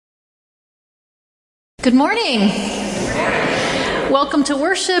Good morning. Welcome to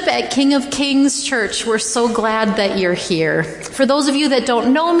worship at King of Kings Church. We're so glad that you're here. For those of you that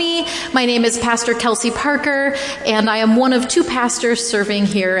don't know me, my name is Pastor Kelsey Parker, and I am one of two pastors serving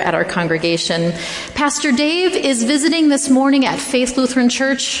here at our congregation. Pastor Dave is visiting this morning at Faith Lutheran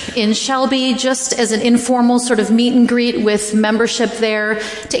Church in Shelby, just as an informal sort of meet and greet with membership there,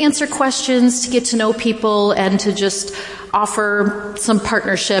 to answer questions, to get to know people, and to just offer some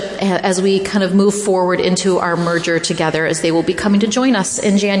partnership as we kind of move forward into our merger together, as they will be coming to join us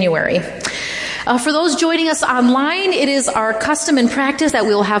in January. For those joining us online, it is our custom and practice that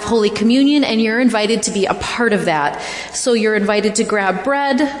we will have Holy Communion, and you're invited to be a part of that. So you're invited to grab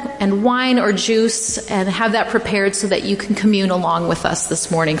bread and wine or juice and have that prepared so that you can commune along with us this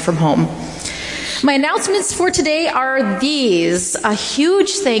morning from home. My announcements for today are these. A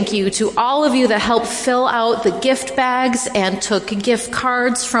huge thank you to all of you that helped fill out the gift bags and took gift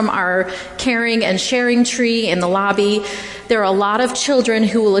cards from our caring and sharing tree in the lobby. There are a lot of children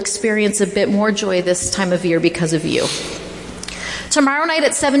who will experience a bit more joy this time of year because of you. Tomorrow night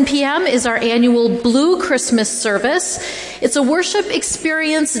at 7 p.m. is our annual Blue Christmas service. It's a worship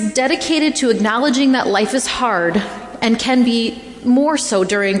experience dedicated to acknowledging that life is hard and can be more so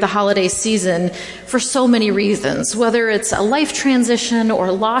during the holiday season for so many reasons, whether it's a life transition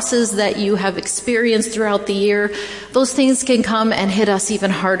or losses that you have experienced throughout the year. Those things can come and hit us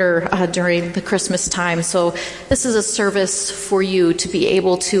even harder during the Christmas time. So this is a service for you to be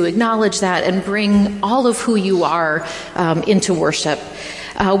able to acknowledge that and bring all of who you are into worship.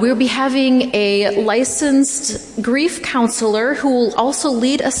 We'll be having a licensed grief counselor who will also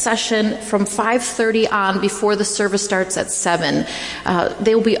lead a session from 5:30 on before the service starts at 7.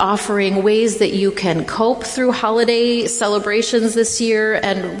 They will be offering ways that you can cope through holiday celebrations this year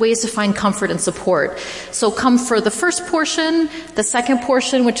and ways to find comfort and support. So come for the first portion, the second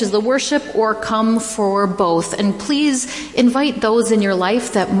portion, which is the worship, or come for both. And please invite those in your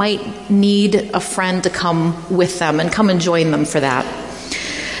life that might need a friend to come with them, and come and join them for that.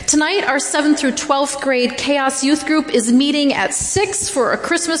 Tonight, our 7th through 12th grade Chaos Youth Group is meeting at 6 for a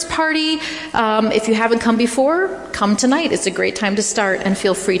Christmas party. If you haven't come before, come tonight. It's a great time to start, and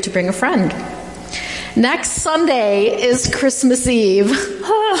feel free to bring a friend. Next Sunday is Christmas Eve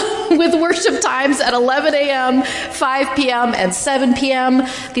with worship times at 11 a.m., 5 p.m., and 7 p.m.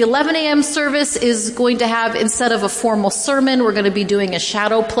 The 11 a.m. service is going to have, instead of a formal sermon, we're going to be doing a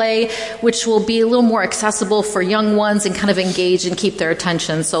shadow play, which will be a little more accessible for young ones and kind of engage and keep their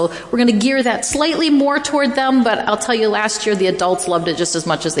attention. So we're going to gear that slightly more toward them, but I'll tell you, last year the adults loved it just as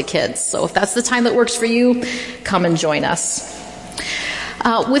much as the kids. So if that's the time that works for you, come and join us.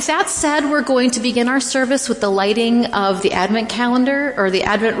 With that said, we're going to begin our service with the lighting of the Advent calendar, or the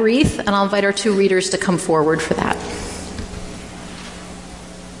Advent wreath, and I'll invite our two readers to come forward for that.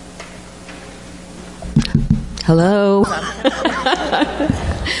 Hello.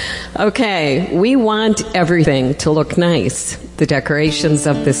 Okay, we want everything to look nice. The decorations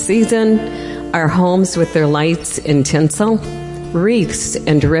of the season, our homes with their lights and tinsel, wreaths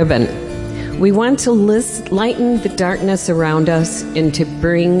and ribbon. We want to lighten the darkness around us and to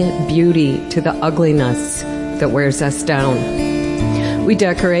bring beauty to the ugliness that wears us down. We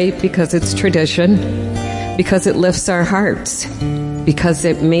decorate because it's tradition, because it lifts our hearts, because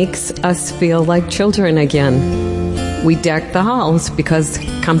it makes us feel like children again. We deck the halls because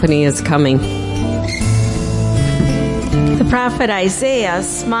company is coming. The prophet Isaiah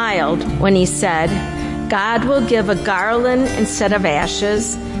smiled when he said, "God will give a garland instead of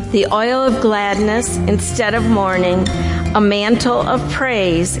ashes, the oil of gladness instead of mourning, a mantle of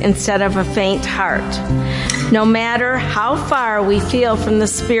praise instead of a faint heart." No matter how far we feel from the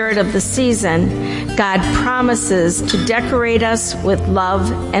spirit of the season, God promises to decorate us with love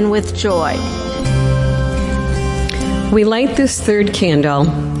and with joy. We light this third candle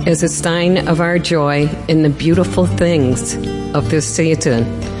as a sign of our joy in the beautiful things of this season.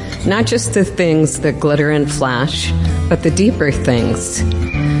 Not just the things that glitter and flash, but the deeper things.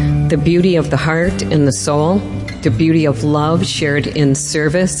 The beauty of the heart and the soul, the beauty of love shared in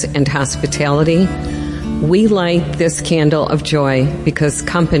service and hospitality. We light this candle of joy because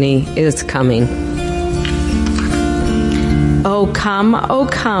company is coming. O come,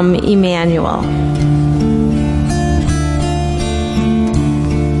 Emmanuel.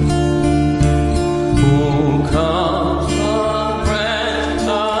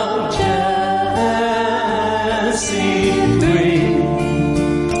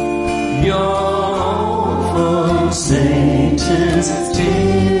 Satan's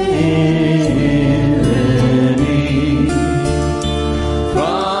tyranny,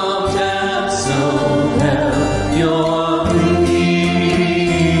 from death so help your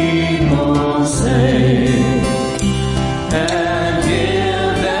people say.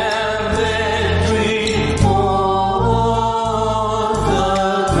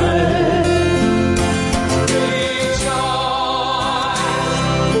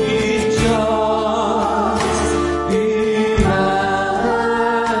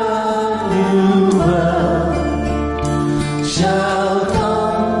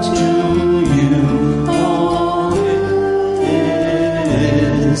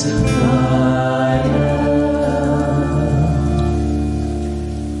 is thy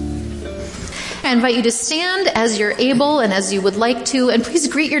I invite you to stand as you're able and as you would like to, and please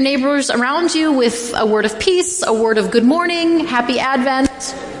greet your neighbors around you with a word of peace, a word of good morning, happy Advent,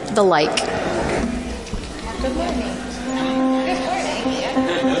 the like. Good morning.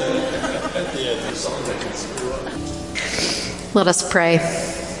 Let us pray.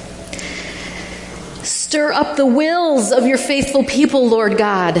 Stir up the wills of your faithful people, Lord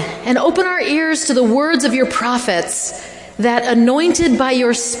God, and open our ears to the words of your prophets, that anointed by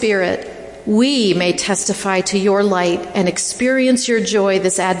your Spirit, we may testify to your light and experience your joy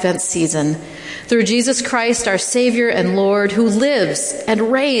this Advent season. Through Jesus Christ, our Savior and Lord, who lives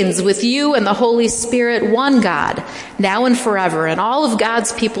and reigns with you and the Holy Spirit, one God, now and forever. And all of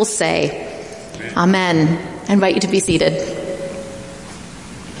God's people say, Amen. I invite you to be seated.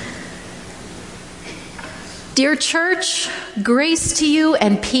 Dear church, grace to you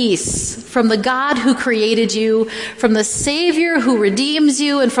and peace from the God who created you, from the Savior who redeems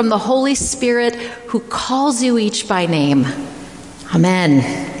you, and from the Holy Spirit who calls you each by name. Amen.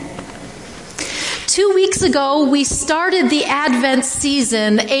 2 weeks ago, we started the Advent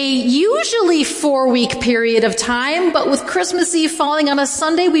season, a usually 4-week period of time, but with Christmas Eve falling on a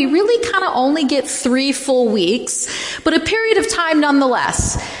Sunday, we really kind of only get 3 full weeks, but a period of time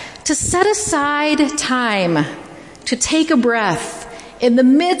nonetheless. To set aside time to take a breath in the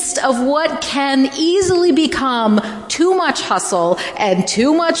midst of what can easily become too much hustle and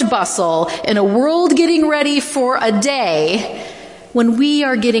too much bustle in a world getting ready for a day when we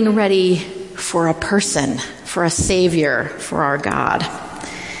are getting ready for a person, for a Savior, for our God.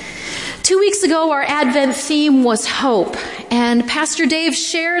 2 weeks ago, our Advent theme was hope, and Pastor Dave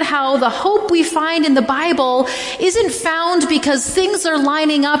shared how the hope we find in the Bible isn't found because things are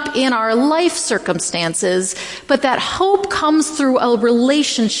lining up in our life circumstances, but that hope comes through a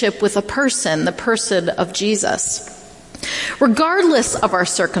relationship with a person, the person of Jesus. Regardless of our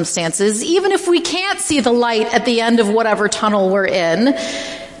circumstances, even if we can't see the light at the end of whatever tunnel we're in,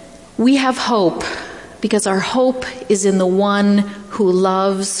 we have hope, because our hope is in the one who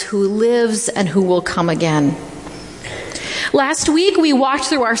loves, who lives, and who will come again. Last week, we walked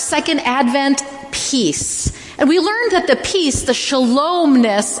through our second Advent, peace. And we learned that the peace, the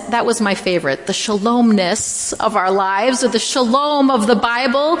shalomness, that was my favorite, the shalomness of our lives, or the shalom of the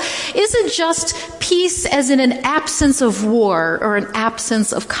Bible, isn't just peace as in an absence of war or an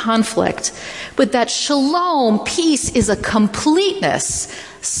absence of conflict, but that shalom, peace, is a completeness,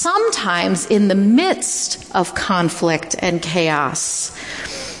 sometimes in the midst of conflict and chaos.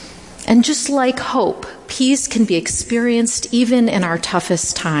 And just like hope, peace can be experienced even in our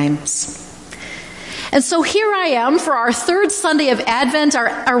toughest times. And so here I am for our third Sunday of Advent,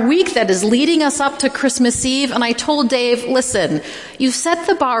 our week that is leading us up to Christmas Eve. And I told Dave, listen, you've set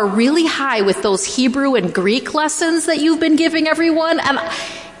the bar really high with those Hebrew and Greek lessons that you've been giving everyone. And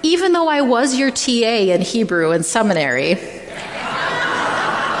even though I was your TA in Hebrew in seminary,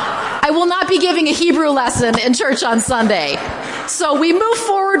 I will not be giving a Hebrew lesson in church on Sunday. So we move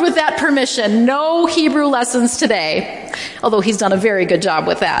forward with that permission. No Hebrew lessons today, although he's done a very good job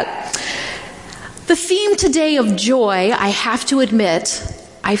with that. The theme today of joy, I have to admit,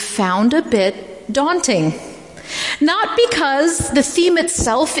 I found a bit daunting. Not because the theme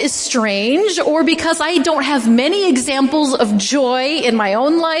itself is strange or because I don't have many examples of joy in my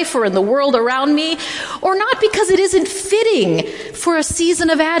own life or in the world around me, or not because it isn't fitting for a season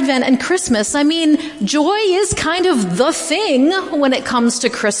of Advent and Christmas. I mean, joy is kind of the thing when it comes to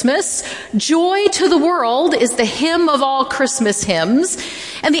Christmas. Joy to the world is the hymn of all Christmas hymns,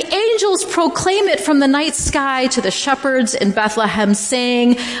 and the angels proclaim it from the night sky to the shepherds in Bethlehem,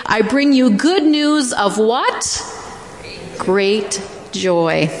 saying, I bring you good news of what? Great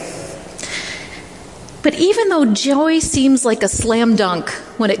joy. But even though joy seems like a slam dunk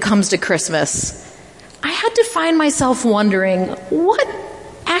when it comes to Christmas, I had to find myself wondering, what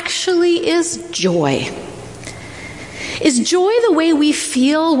actually is joy? Is joy the way we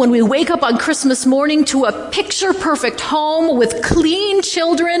feel when we wake up on Christmas morning to a picture-perfect home with clean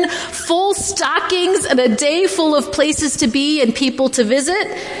children, full stockings, and a day full of places to be and people to visit?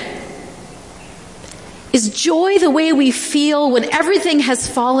 Is joy the way we feel when everything has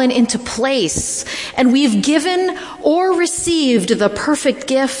fallen into place and we've given or received the perfect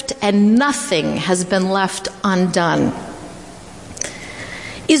gift and nothing has been left undone?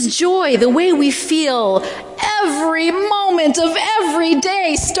 Is joy the way we feel every moment of every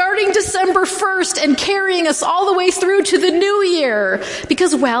day, starting December 1st and carrying us all the way through to the new year?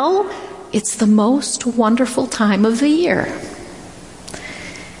 Because, well, it's the most wonderful time of the year.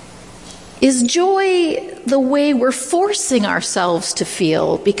 Is joy the way we're forcing ourselves to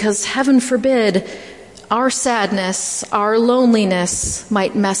feel because, heaven forbid, our sadness, our loneliness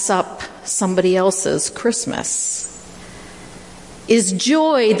might mess up somebody else's Christmas? Is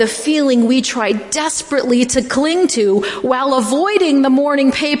joy the feeling we try desperately to cling to while avoiding the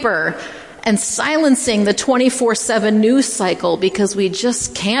morning paper and silencing the 24/7 news cycle because we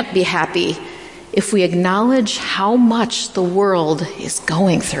just can't be happy if we acknowledge how much the world is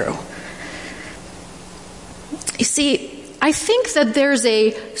going through? You see, I think that there's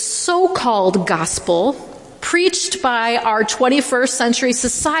a so-called gospel preached by our 21st century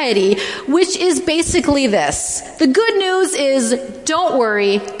society, which is basically this. The good news is, don't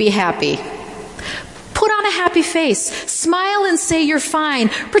worry, be happy. Put on a happy face, smile and say you're fine,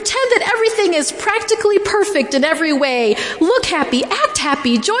 pretend that everything is practically perfect in every way, look happy, act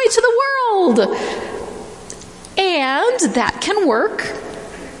happy, joy to the world. And that can work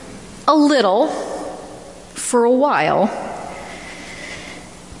a little for a while.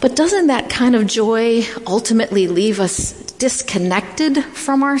 But doesn't that kind of joy ultimately leave us disconnected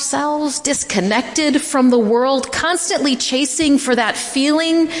from ourselves, disconnected from the world, constantly chasing for that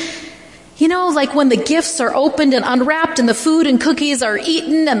feeling? You know, like when the gifts are opened and unwrapped and the food and cookies are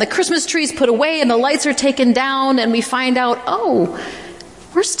eaten and the Christmas tree's put away and the lights are taken down and we find out, oh,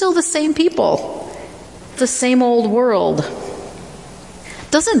 we're still the same people, the same old world.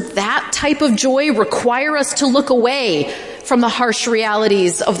 Doesn't that type of joy require us to look away from the harsh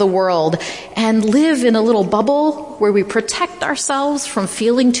realities of the world and live in a little bubble where we protect ourselves from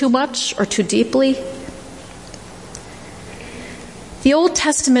feeling too much or too deeply? The Old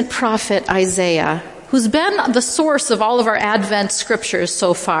Testament prophet Isaiah, who's been the source of all of our Advent scriptures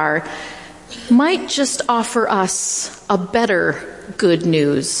so far, might just offer us a better good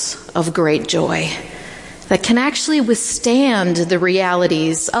news of great joy that can actually withstand the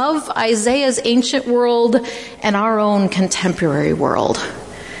realities of Isaiah's ancient world and our own contemporary world.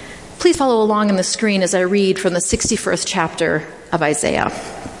 Please follow along on the screen as I read from the 61st chapter of Isaiah.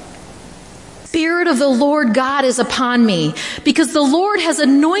 Spirit of the Lord God is upon me, because the Lord has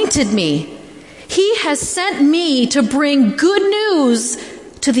anointed me. He has sent me to bring good news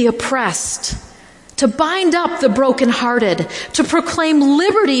to the oppressed, to bind up the brokenhearted, to proclaim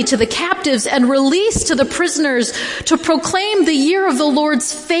liberty to the captives and release to the prisoners, to proclaim the year of the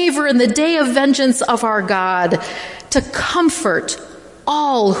Lord's favor and the day of vengeance of our God, to comfort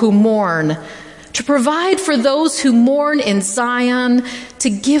all who mourn, to provide for those who mourn in Zion, to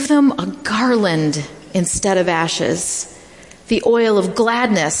give them a garland instead of ashes, the oil of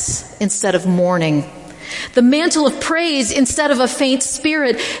gladness instead of mourning, the mantle of praise instead of a faint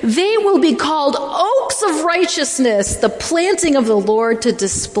spirit. They will be called oaks of righteousness, the planting of the Lord to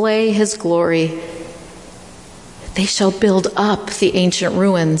display his glory. They shall build up the ancient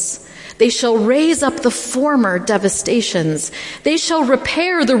ruins. They shall raise up the former devastations. They shall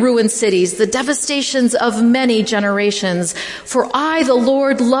repair the ruined cities, the devastations of many generations. For I, the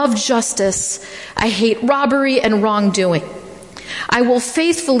Lord, love justice. I hate robbery and wrongdoing. I will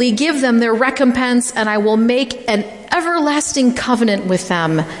faithfully give them their recompense, and I will make an everlasting covenant with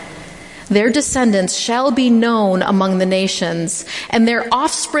them. Their descendants shall be known among the nations, and their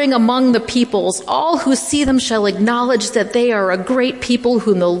offspring among the peoples. All who see them shall acknowledge that they are a great people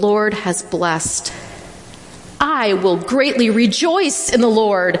whom the Lord has blessed. I will greatly rejoice in the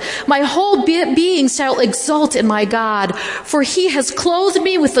Lord. My whole being shall exult in my God, for he has clothed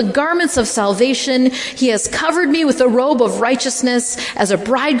me with the garments of salvation. He has covered me with a robe of righteousness, as a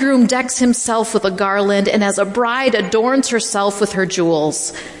bridegroom decks himself with a garland, and as a bride adorns herself with her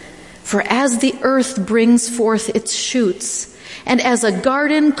jewels. For as the earth brings forth its shoots, and as a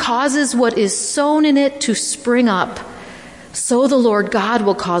garden causes what is sown in it to spring up, so the Lord God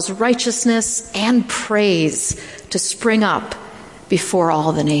will cause righteousness and praise to spring up before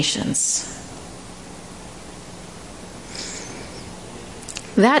all the nations.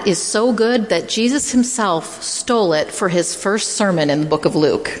 That is so good that Jesus himself stole it for his first sermon in the book of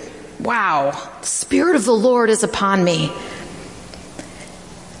Luke. Wow, the Spirit of the Lord is upon me.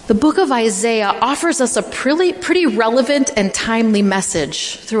 The book of Isaiah offers us a pretty relevant and timely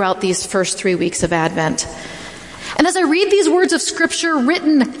message throughout these first 3 weeks of Advent. And as I read these words of scripture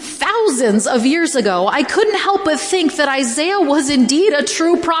written thousands of years ago, I couldn't help but think that Isaiah was indeed a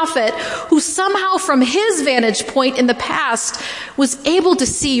true prophet who somehow from his vantage point in the past was able to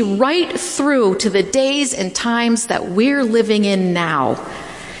see right through to the days and times that we're living in now.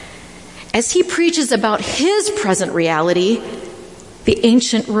 As he preaches about his present reality, the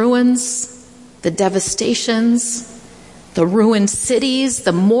ancient ruins, the devastations, the ruined cities,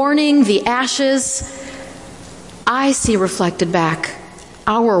 the mourning, the ashes, I see reflected back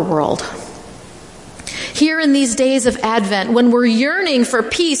our world, Here in these days of Advent, when we're yearning for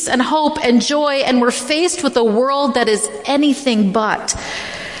peace and hope and joy, and we're faced with a world that is anything but,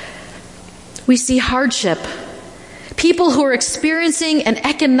 we see hardship. People who are experiencing an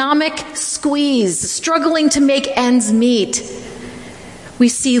economic squeeze, struggling to make ends meet. We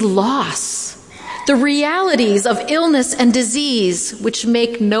see loss, the realities of illness and disease, which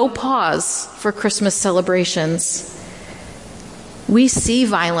make no pause for Christmas celebrations. We see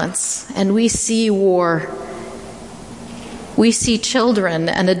violence and we see war. We see children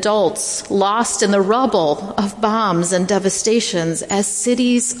and adults lost in the rubble of bombs and devastations as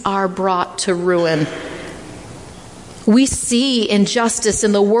cities are brought to ruin. We see injustice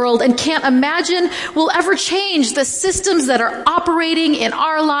in the world and can't imagine we'll ever change the systems that are operating in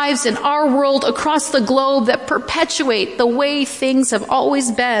our lives, in our world, across the globe that perpetuate the way things have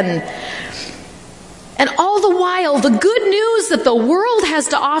always been. And all the while, the good news that the world has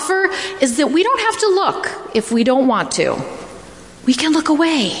to offer is that we don't have to look if we don't want to. We can look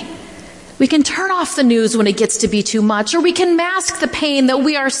away. We can turn off the news when it gets to be too much, or we can mask the pain that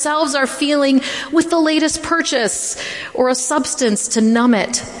we ourselves are feeling with the latest purchase or a substance to numb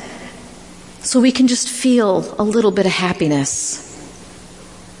it, so we can just feel a little bit of happiness.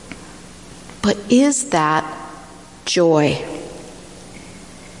 But is that joy?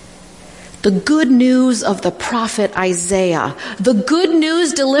 The good news of the prophet Isaiah, the good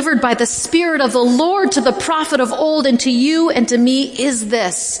news delivered by the Spirit of the Lord to the prophet of old and to you and to me is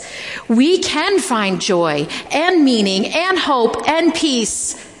this: we can find joy and meaning and hope and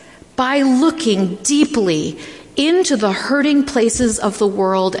peace by looking deeply into the hurting places of the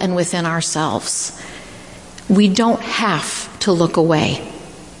world and within ourselves. We don't have to look away.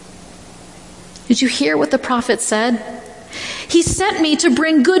 Did you hear what the prophet said? He sent me to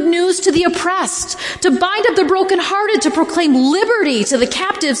bring good news to the oppressed, to bind up the brokenhearted, to proclaim liberty to the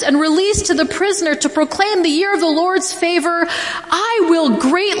captives and release to the prisoner, to proclaim the year of the Lord's favor. I will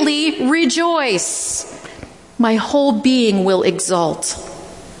greatly rejoice. My whole being will exult.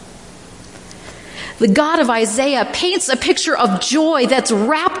 The God of Isaiah paints a picture of joy that's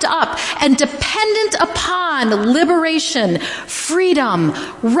wrapped up and dependent upon liberation, freedom,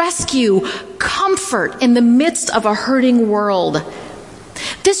 rescue, comfort in the midst of a hurting world.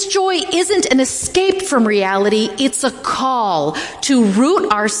 This joy isn't an escape from reality, it's a call to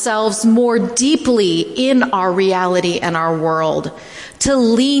root ourselves more deeply in our reality and our world, to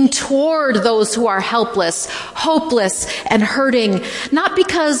lean toward those who are helpless, hopeless, and hurting, not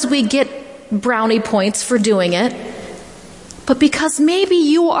because we get brownie points for doing it, but because maybe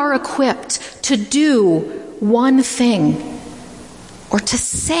you are equipped to do one thing, or to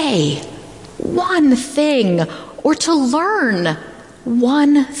say one thing, or to learn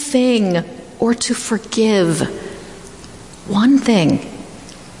one thing, or to forgive one thing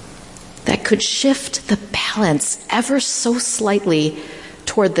that could shift the balance ever so slightly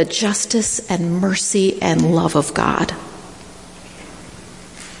toward the justice and mercy and love of God.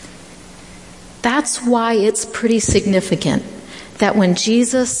 That's why it's pretty significant that when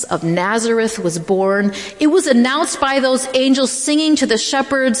Jesus of Nazareth was born, it was announced by those angels singing to the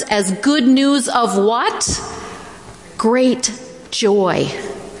shepherds as good news of what? Great joy.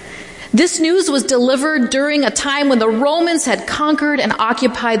 This news was delivered during a time when the Romans had conquered and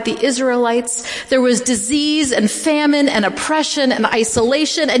occupied the Israelites. There was disease and famine and oppression and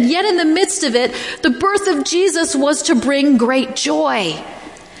isolation, and yet in the midst of it, the birth of Jesus was to bring great joy.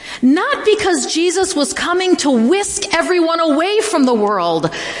 Not because Jesus was coming to whisk everyone away from the world,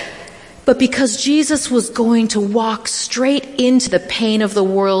 but because Jesus was going to walk straight into the pain of the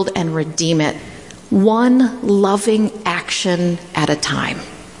world and redeem it, one loving action at a time.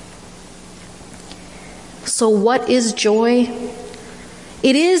 So what is joy?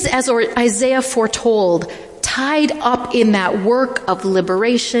 It is, as Isaiah foretold, tied up in that work of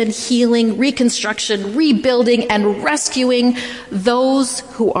liberation, healing, reconstruction, rebuilding, and rescuing those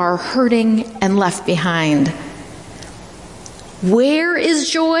who are hurting and left behind. Where is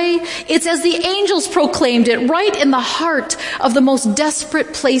joy? It's as the angels proclaimed it, right in the heart of the most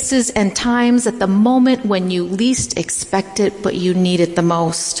desperate places and times, at the moment when you least expect it, but you need it the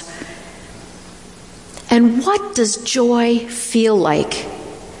most. And what does joy feel like?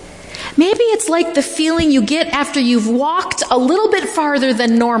 Maybe it's like the feeling you get after you've walked a little bit farther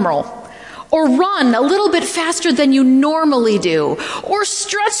than normal, or run a little bit faster than you normally do, or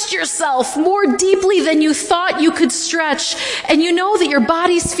stretched yourself more deeply than you thought you could stretch, and you know that your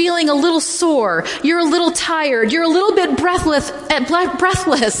body's feeling a little sore, you're a little tired, you're a little bit breathless,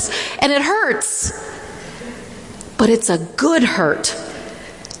 and it hurts. But it's a good hurt,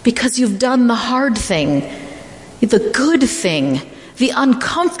 because you've done the hard thing, the good thing, the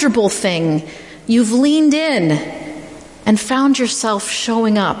uncomfortable thing, You've leaned in and found yourself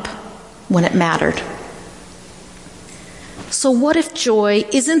showing up when it mattered. So what if joy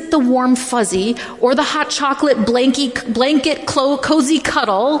isn't the warm fuzzy or the hot chocolate blanket cozy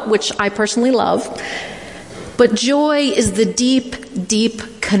cuddle, which I personally love, but joy is the deep, deep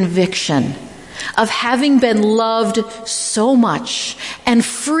conviction of having been loved so much and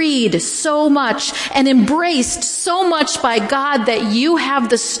freed so much and embraced so much by God that you have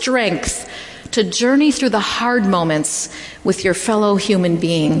the strength to journey through the hard moments with your fellow human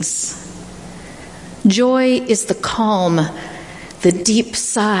beings. Joy is the calm, the deep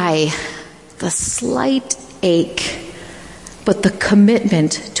sigh, the slight ache, but the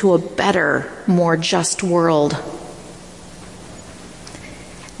commitment to a better, more just world.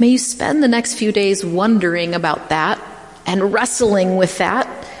 May you spend the next few days wondering about that and wrestling with that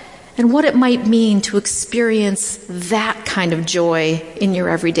and what it might mean to experience that kind of joy in your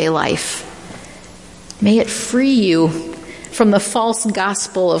everyday life. May it free you from the false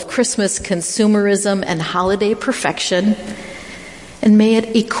gospel of Christmas consumerism and holiday perfection, and may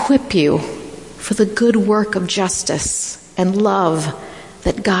it equip you for the good work of justice and love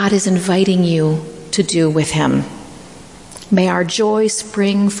that God is inviting you to do with Him. May our joy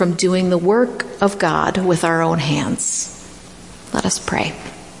spring from doing the work of God with our own hands. Let us pray.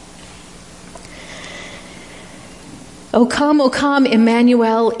 O come,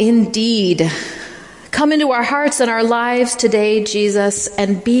 Emmanuel, indeed. Come into our hearts and our lives today, Jesus,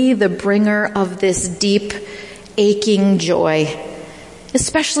 and be the bringer of this deep, aching joy,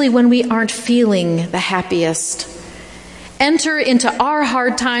 especially when we aren't feeling the happiest. Enter into our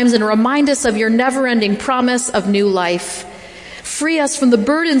hard times and remind us of your never-ending promise of new life. Free us from the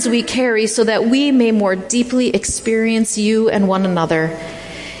burdens we carry so that we may more deeply experience you and one another.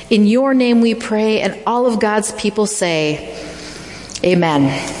 In your name we pray, and all of God's people say,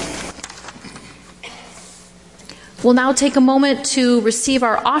 Amen. We'll now take a moment to receive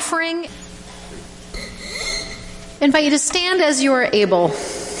our offering. I invite you to stand as you are able.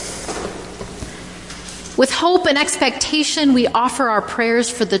 With hope and expectation, we offer our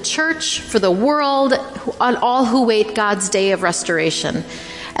prayers for the church, for the world, on all who wait God's day of restoration.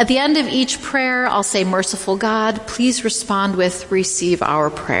 At the end of each prayer, I'll say, Merciful God, please respond with, receive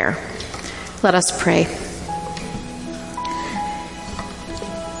our prayer. Let us pray.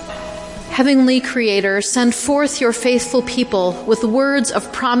 Heavenly Creator, send forth your faithful people with words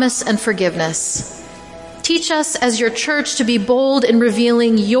of promise and forgiveness. Teach us as your church to be bold in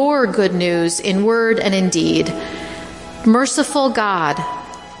revealing your good news in word and in deed. Merciful God,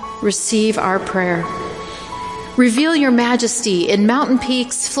 receive our prayer. Reveal your majesty in mountain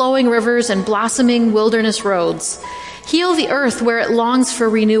peaks, flowing rivers, and blossoming wilderness roads. Heal the earth where it longs for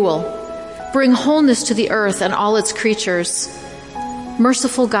renewal. Bring wholeness to the earth and all its creatures.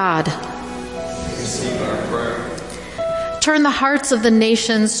 Merciful God, receive our prayer. Turn the hearts of the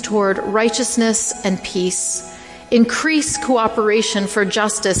nations toward righteousness and peace. Increase cooperation for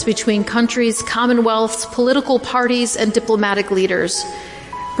justice between countries, commonwealths, political parties, and diplomatic leaders.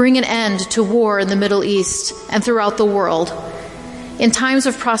 Bring an end to war in the Middle East and throughout the world. In times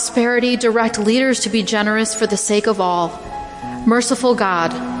of prosperity, direct leaders to be generous for the sake of all. Merciful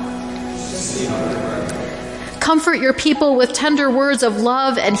God, comfort your people with tender words of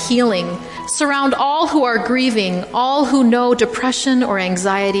love and healing. Surround all who are grieving, all who know depression or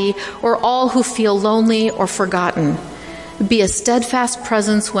anxiety, or all who feel lonely or forgotten. Be a steadfast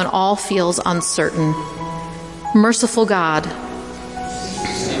presence when all feels uncertain. Merciful God,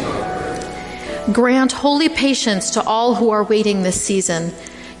 grant holy patience to all who are waiting this season.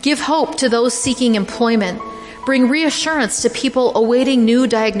 Give hope to those seeking employment. Bring reassurance to people awaiting new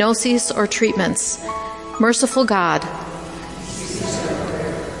diagnoses or treatments. Merciful God,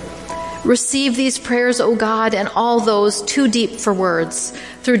 receive these prayers, O God, and all those too deep for words,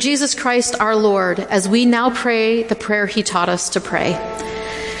 through Jesus Christ our Lord, as we now pray the prayer he taught us to pray.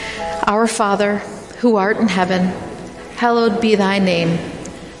 Our Father, who art in heaven, hallowed be thy name.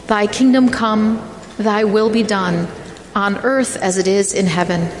 Thy kingdom come, thy will be done, on earth as it is in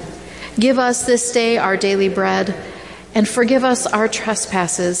heaven. Give us this day our daily bread, and forgive us our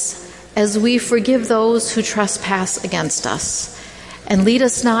trespasses, as we forgive those who trespass against us. And lead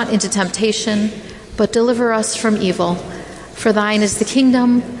us not into temptation, but deliver us from evil. For thine is the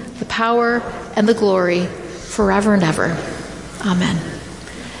kingdom, the power, and the glory, forever and ever. Amen.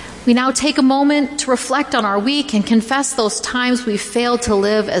 We now take a moment to reflect on our week and confess those times we failed to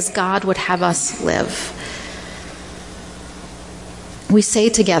live as God would have us live. We say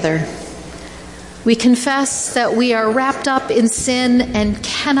together, we confess that we are wrapped up in sin and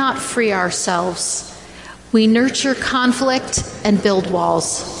cannot free ourselves. We nurture conflict and build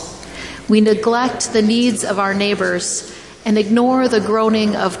walls. We neglect the needs of our neighbors and ignore the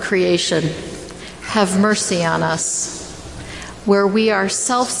groaning of creation. Have mercy on us. Where we are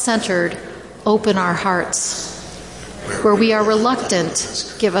self-centered, open our hearts. Where we are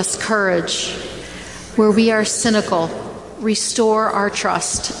reluctant, give us courage. Where we are cynical, restore our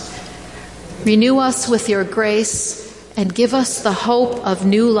trust. Renew us with your grace and give us the hope of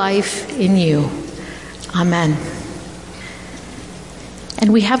new life in you. Amen.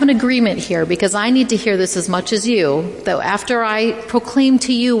 And we have an agreement here, because I need to hear this as much as you, that after I proclaim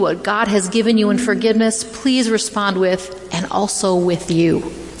to you what God has given you in forgiveness, please respond with, and also with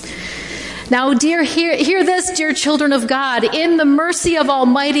you. Now, hear this, dear children of God. In the mercy of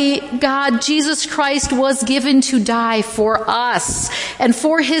Almighty God, Jesus Christ was given to die for us. And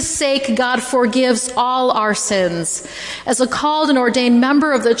for his sake, God forgives all our sins. As a called and ordained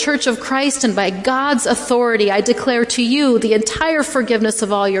member of the Church of Christ, and by God's authority, I declare to you the entire forgiveness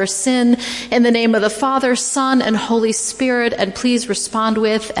of all your sin in the name of the Father, Son, and Holy Spirit. And please respond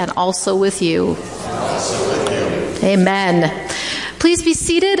with, and also with you. Amen. Please be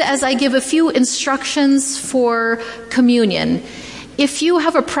seated as I give a few instructions for communion. If you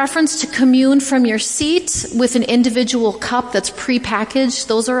have a preference to commune from your seat with an individual cup that's prepackaged,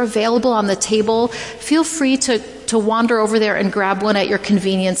 those are available on the table. Feel free to wander over there and grab one at your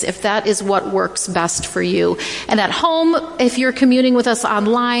convenience if that is what works best for you. And at home, if you're communing with us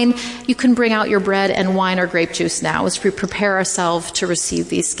online, you can bring out your bread and wine or grape juice now as we prepare ourselves to receive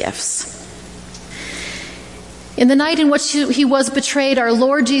these gifts. In the night in which he was betrayed, our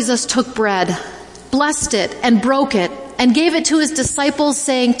Lord Jesus took bread, blessed it, and broke it, and gave it to his disciples,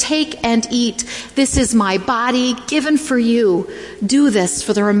 saying, "Take and eat. This is my body given for you. Do this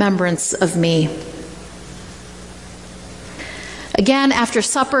for the remembrance of me." Again, after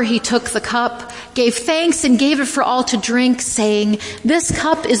supper, he took the cup, gave thanks, and gave it for all to drink, saying, "This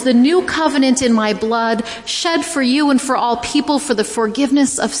cup is the new covenant in my blood, shed for you and for all people for the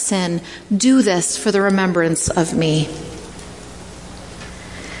forgiveness of sin. Do this for the remembrance of me."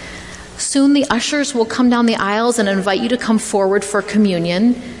 Soon the ushers will come down the aisles and invite you to come forward for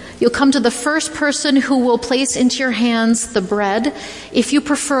communion. You'll come to the first person who will place into your hands the bread. If you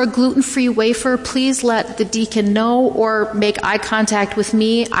prefer a gluten-free wafer, please let the deacon know or make eye contact with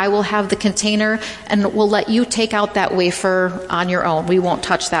me. I will have the container and we'll let you take out that wafer on your own. We won't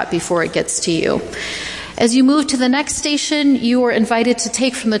touch that before it gets to you. As you move to the next station, you are invited to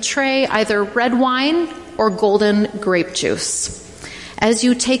take from the tray either red wine or golden grape juice. As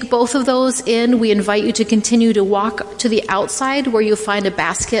you take both of those in, we invite you to continue to walk to the outside where you'll find a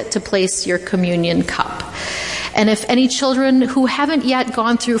basket to place your communion cup. And if any children who haven't yet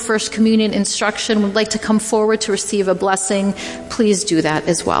gone through First Communion instruction would like to come forward to receive a blessing, please do that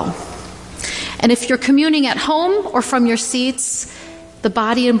as well. And if you're communing at home or from your seats, the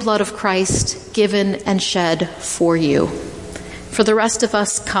body and blood of Christ given and shed for you. For the rest of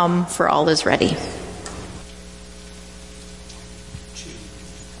us, come, for all is ready.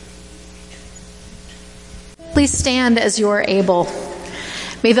 Please stand as you are able.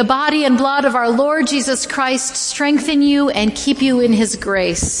 May the body and blood of our Lord Jesus Christ strengthen you and keep you in his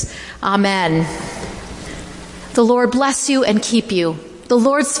grace. Amen. The Lord bless you and keep you. The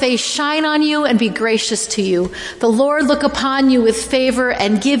Lord's face shine on you and be gracious to you. The Lord look upon you with favor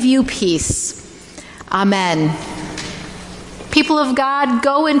and give you peace. Amen. People of God,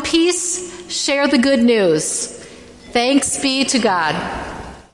 go in peace, share the good news. Thanks be to God.